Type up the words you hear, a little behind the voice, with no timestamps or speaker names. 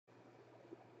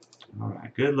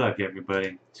Alright, good luck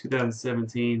everybody.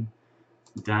 2017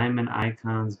 Diamond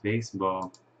Icons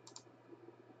Baseball.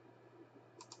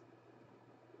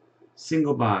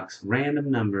 Single box,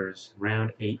 random numbers,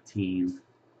 round 18.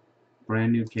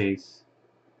 Brand new case.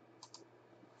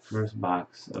 First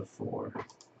box of 4.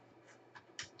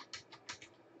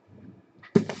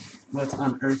 Let's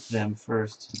unearth them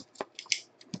first.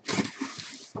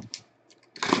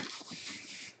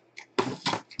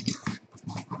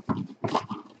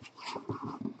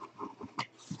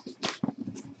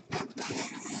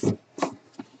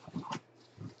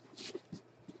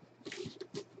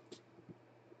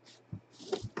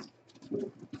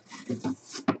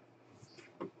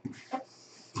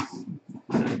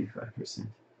 %.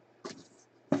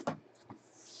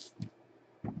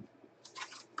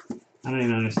 I don't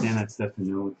even understand that stuff to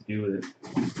know what to do with it.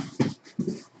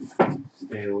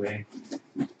 Stay away.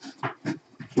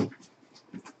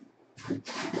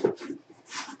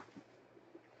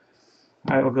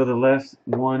 Alright, we'll go to the left,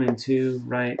 1 and 2,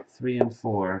 right, 3 and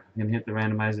 4. I'm going to hit the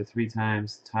randomizer 3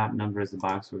 times. Top number is the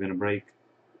box we're going to break.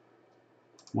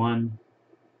 1,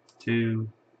 2,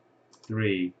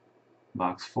 3.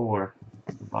 Box 4,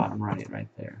 the bottom right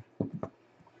there.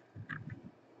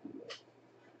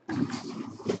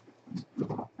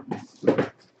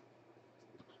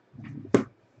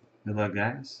 Good luck,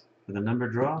 guys. For the number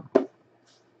draw,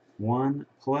 1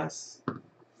 plus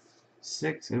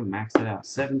 6. Ooh, maxed it out.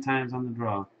 7 times on the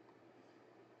draw.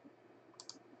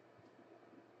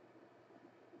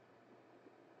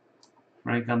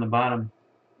 Frank on the bottom.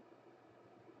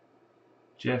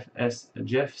 Jeff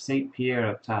St. Pierre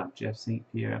up top. Jeff St.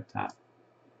 Pierre up top.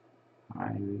 All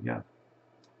right, here we go.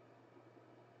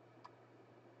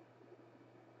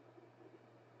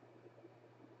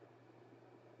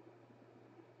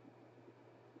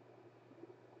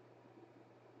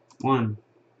 One,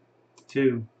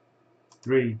 2,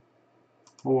 3,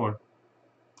 4,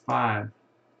 5,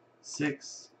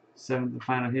 6, 7. The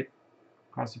final hit.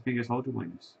 Cross your fingers, hold your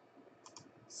winners.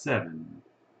 7.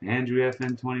 Andrew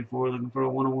FN24 looking for a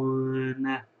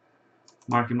 101.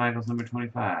 Marky Michaels number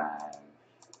 25.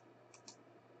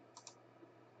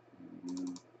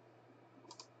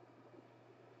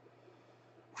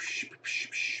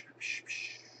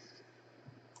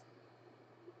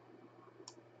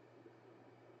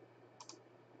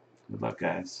 Good luck,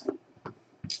 guys.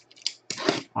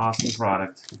 Awesome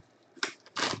product.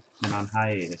 Been on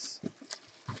hiatus.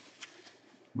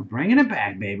 We're bringing it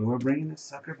back, baby. We're bringing this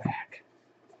sucker back.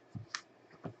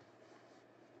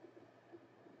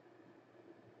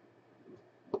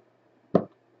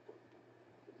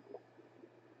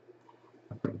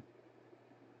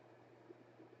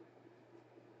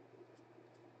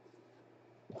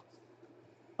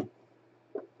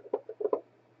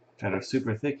 Got our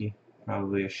super thicky.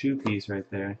 Probably a shoe piece right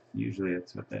there. Usually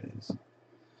that's what that is.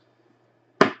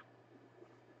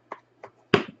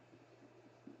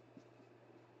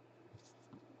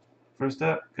 First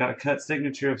up, got a cut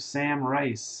signature of Sam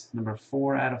Rice, number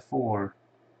 4 out of 4.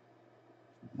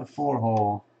 The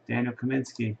 4-hole, Daniel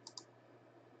Kaminsky.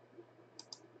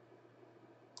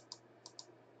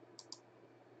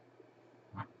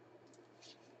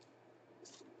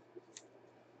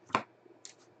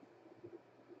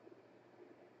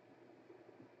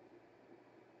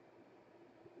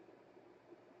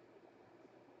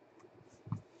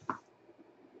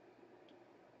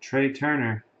 Trey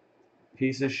Turner,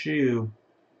 piece of shoe,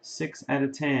 6 out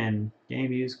of 10,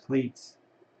 game used cleats.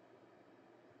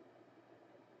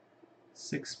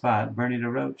 6 spot, Bernie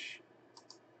DeRoche.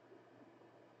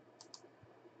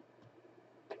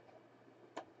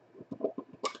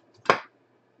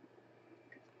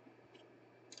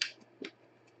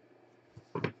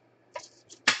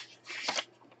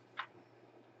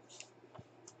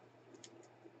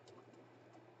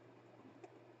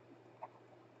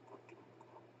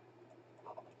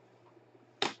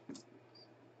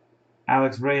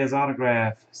 Alex Reyes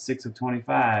autograph, 6 of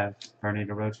 25, Bernie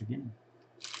DeRoche again.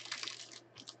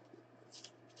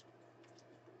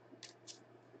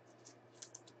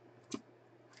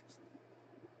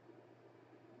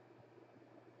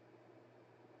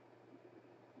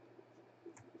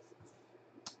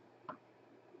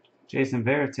 Jason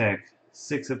Varitek,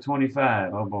 6 of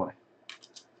 25. Oh boy.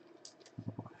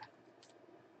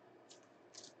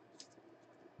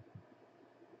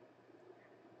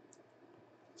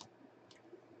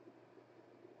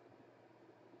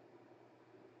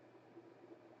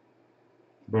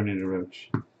 Bernie DeRoche.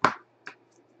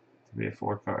 3 of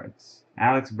 4 cards.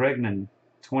 Alex Bregman,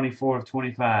 24 of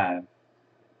 25.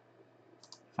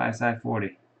 5 side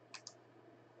 40.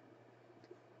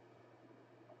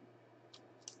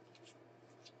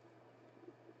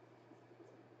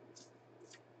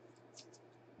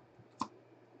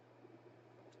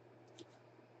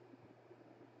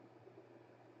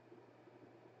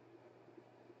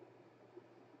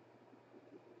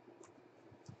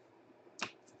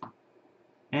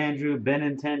 Andrew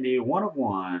Benintendi,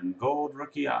 1/1, gold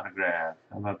rookie autograph.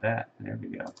 How about that? There we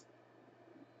go.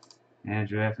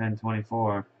 Andrew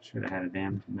FN24. Should have had a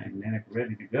damn magnetic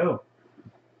ready to go.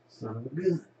 Son of a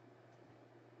gun.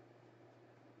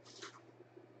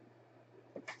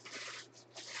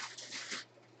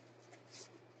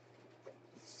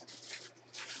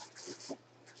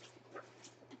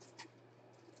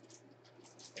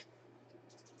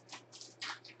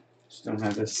 Just don't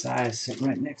have this size sitting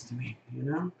right next to me, you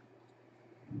know?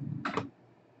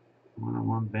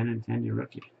 1/1 Benintendi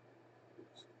rookie.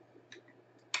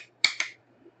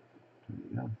 There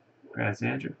we go. Congrats,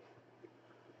 Andrew.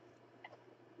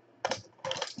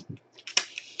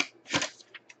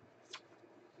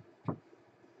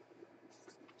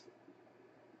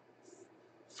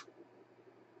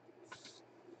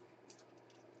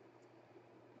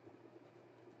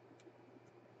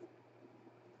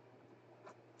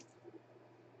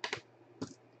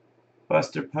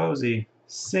 Buster Posey,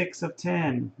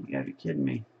 6/10. You gotta be kidding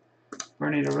me.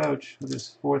 Bernie DeRoche with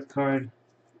his 4th card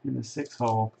in the 6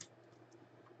 hole.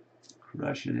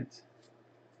 Crushing it.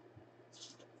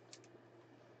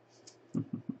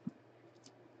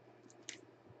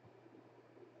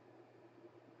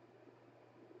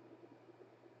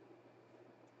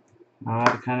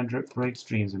 The kind of break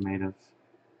streams are made of.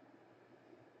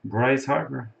 Bryce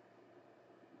Harper,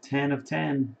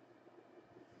 10/10.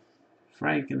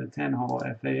 Frank in the 10 hole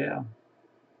FAL.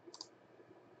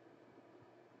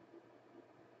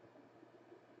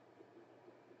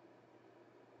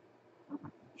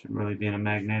 Should really be in a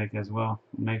magnetic as well.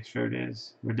 Make sure it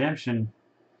is. Redemption.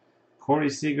 Corey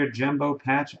Seager jumbo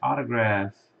patch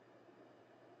autograph.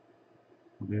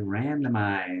 Will be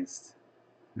randomized.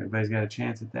 Everybody's got a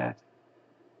chance at that.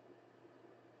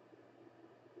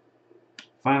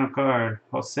 Final card.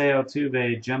 Jose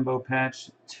Altuve jumbo patch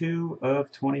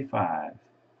 2/25.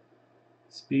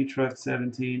 Speed Truck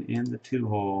 17 in the 2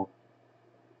 hole.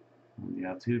 The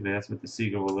Altuve, that's what the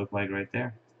Seager will look like right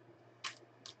there.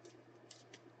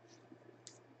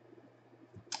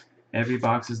 Every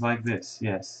box is like this.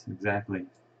 Yes, exactly.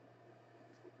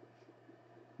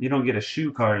 You don't get a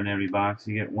shoe card in every box.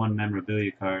 You get 1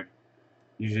 memorabilia card.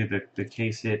 Usually the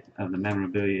case hit of the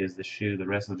memorabilia is the shoe. The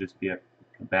rest will just be a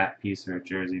bat piece or a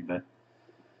jersey, but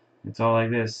it's all like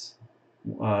this.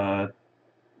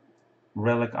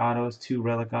 Relic autos, 2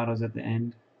 relic autos at the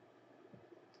end.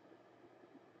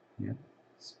 Yep.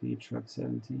 Speed Truck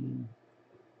 17.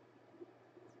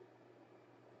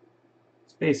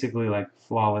 It's basically like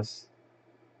Flawless.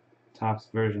 Topps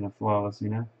version of Flawless, you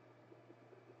know?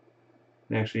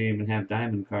 They actually even have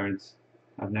diamond cards.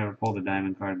 I've never pulled a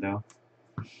diamond card though.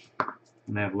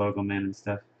 And they have logo men and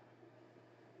stuff.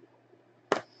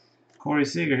 Corey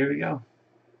Seager, here we go.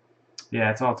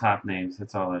 Yeah, it's all top names.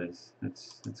 That's all it is.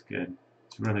 It's good.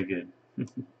 It's really good.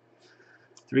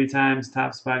 3 times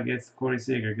top spot gets Corey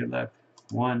Seager. Good luck.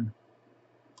 1,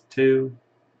 2,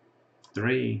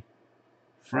 3.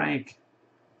 Frank.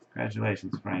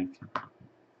 Congratulations, Frank.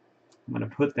 I'm going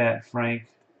to put that,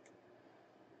 Frank.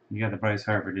 You got the Bryce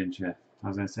Harper, didn't you? I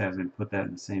was going to say I was going to put that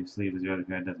in the same sleeve as the other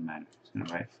card. Doesn't matter. I'm just going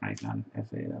to write Frank on it.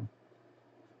 FAL.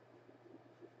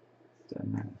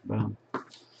 Doesn't matter. Boom.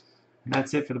 And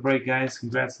that's it for the break, guys.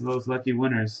 Congrats to those lucky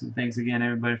winners. And thanks again,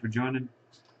 everybody, for joining.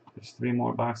 There's 3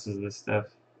 more boxes of this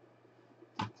stuff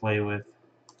to play with.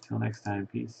 Till next time.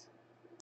 Peace.